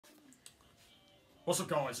What's up,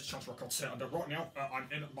 guys? It's Chance Records here, and right now I'm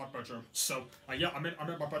in my bedroom. So yeah, I'm in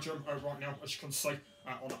my bedroom right now, as you can see,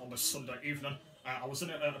 on this Sunday evening. I was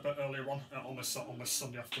in it a bit earlier on this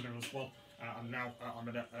Sunday afternoon as well, and now I'm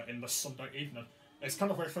in it in this Sunday evening. It's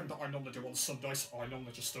kind of a thing that I normally do on Sundays. I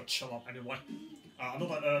normally just chill out anyway. I know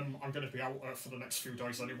that I'm going to be out for the next few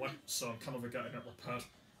days anyway, so I'm kind of getting it prepared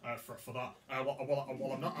for that.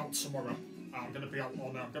 While I'm not out tomorrow, I'm going to be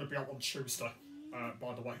out on Tuesday.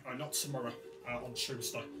 By the way, not tomorrow, on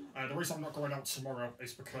Tuesday. The reason I'm not going out tomorrow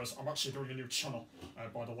is because I'm actually doing a new channel,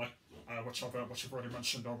 by the way, which I've already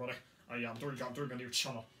mentioned already. Yeah, I'm doing a new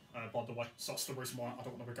channel, by the way. So that's the reason why I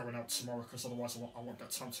don't want to be going out tomorrow, because otherwise I won't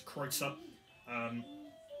get time to create it.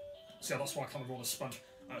 So yeah, that's why I kind of want to spend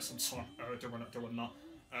some time doing that.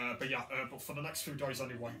 But yeah, but for the next few days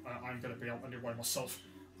anyway, I'm going to be out anyway myself,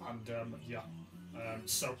 and yeah.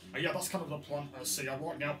 So yeah, that's kind of the plan. So yeah,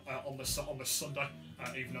 right now on this Sunday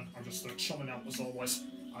evening, I'm just chilling out as always.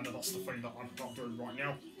 I know that's the thing that I'm doing right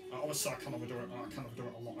now. Obviously, I kind of do it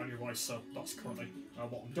a lot anyway, so that's currently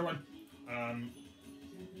what I'm doing.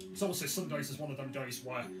 So obviously Sundays is one of them days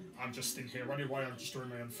where I'm just in here anyway. I'm just doing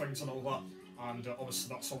my own things and all that. And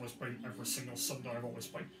obviously that's always been every single Sunday. I've always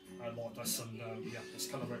been like this, and yeah, it's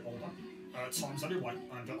kind of it all that times anyway.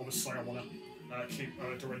 And obviously I want to keep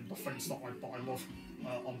doing the things that I love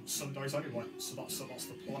on Sundays anyway. So that's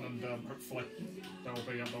the plan, and hopefully there'll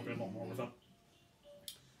be a lot more of it.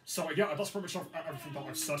 So yeah, that's pretty much everything that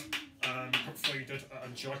I've said. Hopefully you did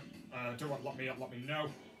enjoy. Do let me know.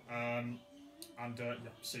 And yeah,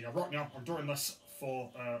 so yeah, right now I'm doing this for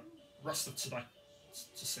rest of today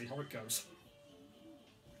to see how it goes.